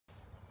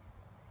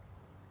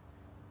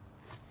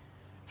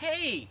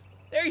Hey,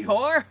 there you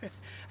are.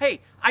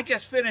 Hey, I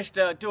just finished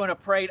doing a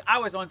parade. I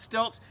was on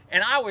stilts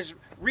and I was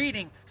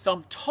reading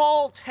some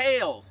tall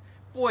tales.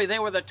 Boy, they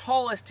were the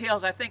tallest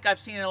tales I think I've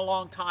seen in a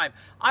long time.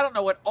 I don't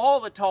know what all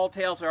the tall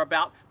tales are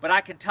about, but I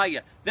can tell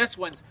you this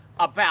one's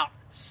about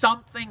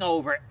something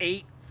over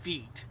 8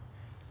 feet.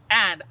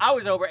 And I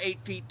was over 8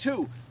 feet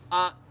too.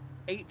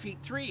 8 feet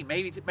 3,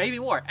 maybe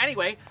more.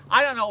 Anyway,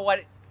 I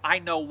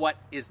know what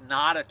is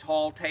not a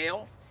tall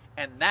tale,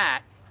 and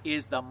that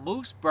is the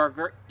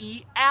Mooseburger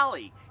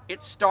E-Alley.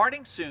 It's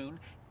starting soon,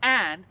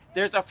 and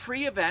there's a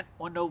free event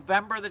on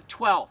November the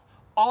 12th.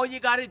 All you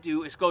got to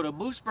do is go to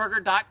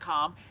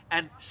mooseburger.com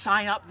and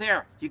sign up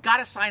there. You got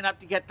to sign up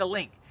to get the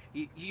link.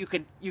 You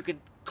can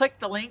click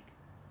the link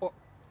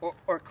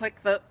or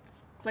click the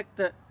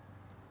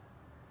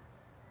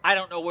I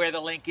don't know where the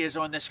link is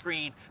on the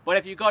screen, but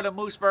if you go to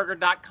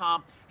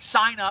mooseburger.com,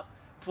 sign up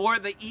for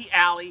the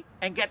E-Alley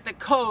and get the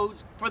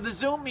codes for the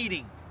Zoom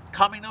meeting. It's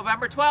coming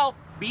November 12th.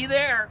 Be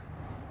there.